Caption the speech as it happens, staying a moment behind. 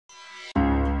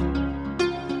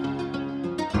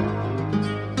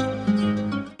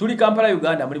Tuli Kampala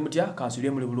Uganda muri mutya kansule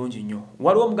muri bulungi nnyo.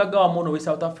 Waliwo omugagga wa mono we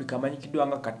South Africa amanyikiddwa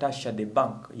nga Katsha De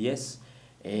Bank. Yes.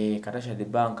 Katsha De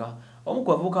Bank. Omu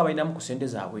ku bavubuka abalinamu ku ssente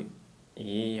zaabwe.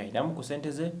 Alinamu ku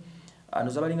ssente ze.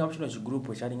 Anoza balinga mu kino group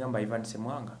ekyalinga mba Ivan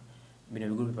Semwanga. Bino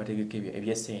bigroup bipategeka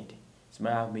eby'essente.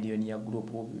 Simala miliyoni ya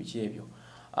group biki ebyo.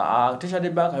 Katsha De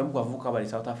Bank ayomu ku bavubuka abali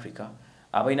South Africa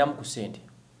abalinamu ku ssente.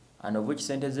 Anovu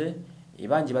kisente ze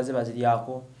ebanje baze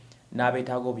baziryako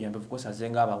n'abeetaaga obuyambi bukosa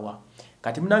zenga abawa.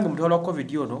 Kati munange mutwala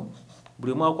COVID yono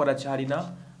buli mwa kwata kyalina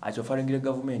akyofaringire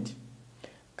government.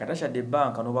 Katsha De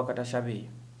Bank n'oba Katsha be.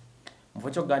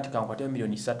 Mufokyo ganti kankwate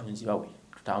milioni 3 nzibawe.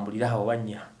 Tutambulira awo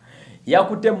wanya.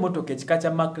 Yakutte motoka ekika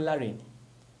kya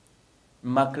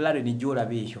McLaren jola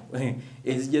beyo.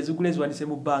 Ezije zigule zwanise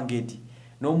mu bangeti.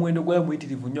 N'omuwendo gwayo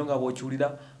muyitirivu nnyo nga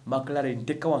bw'okiwulira McLaren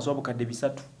teka wansi wabukadde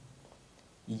 3.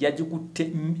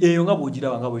 Yagikutte eyo nga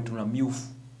bw'ogiraba nga bw'etuna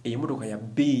myufu. Eyo motoka ya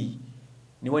bei.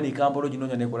 Niwe ni Kampala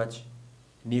ginonya nekola ki?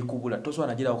 Nikubula toswa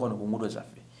nagira wako no kungudo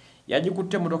zaffe.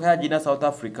 Yagikutte motoka ya jina South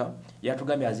Africa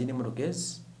yatugambye azini motoka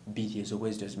es bidi ezo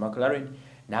kwezi McLaren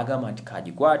n'agamba nti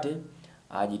kagikwate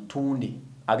agitunde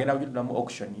agenda kugitunda mu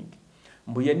auctioning.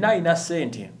 Mbu yenna ina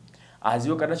sente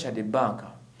aziwe Katsha De Bank.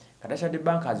 Katsha De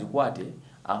Bank azikwate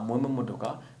amwemu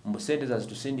motoka mbu sente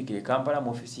zazitusindikire Kampala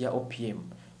mu ofisi ya OPM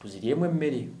tuziriemu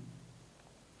emmere.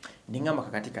 Ningamba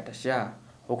kakati Katsha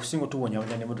okusinga tuwonya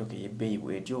wanyane motoka y'ebbeeyi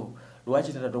bwetyo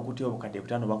lwaki tata tokutya obukadde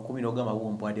 5 ba 10 n'ogamba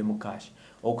bumbwadde mu cash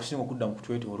okusinga okudda mu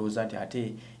kutwetolooza nti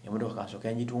ate emotoka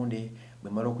kansooka ngitunde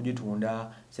bwe mala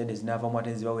okugitunda sente zinaavamu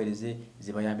ate zibaweereze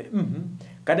zibayambe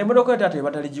kati emotoka tata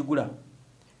ebataligigula.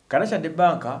 Katsha De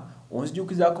Bank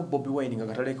onzijukizaako Bobi Wine nga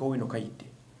kataleka wino kayidde.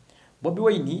 Bobi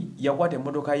Wine yakwata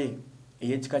emotoka ye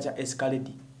ey'ekika kya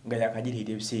Escalade nga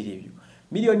yakagiriira ebiseera ebyo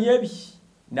miliyoni 2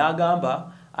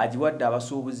 n'agamba agiwadde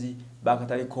abasuubuzi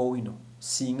bakatale kowino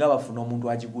singa bafuna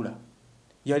omuntu agigula.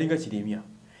 Yalinga kiremya.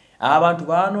 Abantu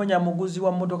baanoonya muguzi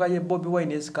wa motoka ye Bobi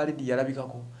Wine Escalade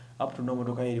yalabikako. Aputu no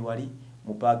motoka ye wali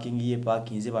mu parking ye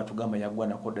parkinze batugamba yagwa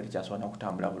na koda likyaswana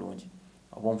kutambula bulungi.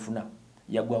 Obonfuna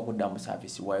yagwa kudda mu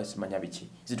service wayo simanya biki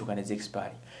zitukane ze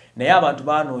expire. Naye abantu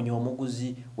baanoonya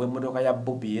omuguzi we motoka ya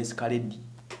Bobi Escalade.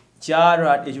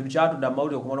 Kyara ekintu kyatunda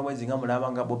mawuli okumala mwezi nga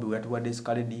mulaba nga Bobi watuwadde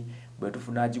Escalade bwe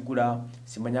tufuna agigula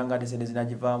simanyanga ate sente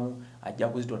zinagivaamu ajja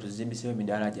kuzitwa tuzimbiseyo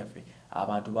emidaala gyaffe.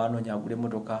 Abantu baanoonya agule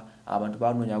motoka, abantu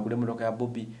baanoonya agule motoka ya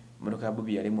Bobi, motoka ya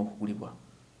Bobi yalimu okugulibwa.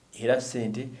 Era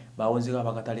sente bawonzeka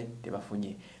abakatale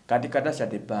tebafunye. Kati Katsha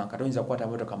De Bank atonyiza kukwata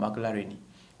motoka McLaren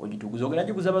ogituguza ogenda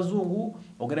giguza bazungu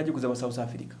ogenda giguza ba South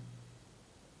Africa.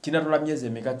 Kinatola myezi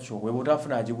emeka kyo we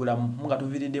butafuna agigula nga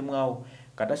tuviridde mwawo.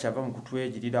 Katsha ava mu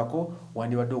kutwejirirako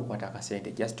wandibadde okukwata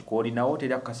akasente just koli nawo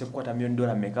tera kukase kukwata $1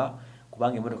 million meka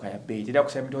kubanga emotoka ya bei tera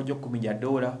kusaba mitojo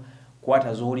 $10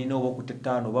 kwata zolina oba okutte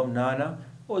 5 oba 8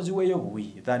 oziweyo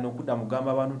buwi than okudda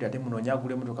mugamba abantu nti ate munoonya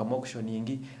agule emotoka mu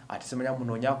auctioning ate semanya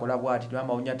munoonya akola bwati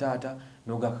twamba unya taata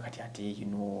noga kati ate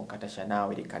Katsha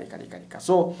nawe leka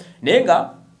so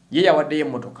nenga ye yawadde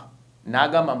emotoka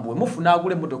n'agamba mbwe mufuna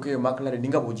agule emotoka eyo McLaren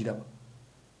nga bwogiraba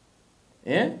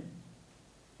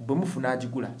bwe mufuna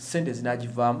agigula sente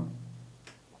zinagivaamu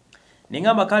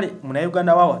ningamba kale muna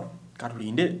Uganda wawa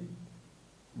katulinde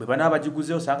bwe bana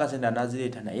abagiguzeyo sanga sente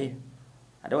anazireeta naye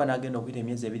ate wanagenda okuyita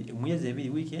emyezi 2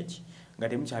 wiiki eki nga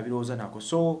temukyabirowooza nako.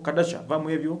 So Katsha vamu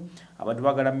ebyo abantu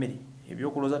bagala mmere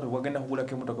ebyokulooza tebagenda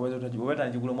kugulako emotoka bwe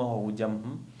batanagigulamu awo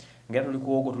ojjamu ngera tuli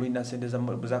kuwogo tulina sente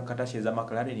za Katsha eza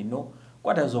McLaren no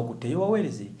kwataza okutteyo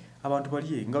waweereze abantu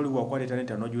baliye nga luwa kwaleta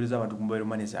neta nojuliza abantu kumbairo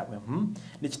money zaabwe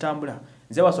nikitambula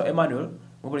nze waso Emmanuel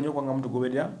mubule nyo kwanga mtu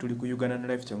goberera tuli ku Uganda na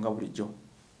life nga bulijjo.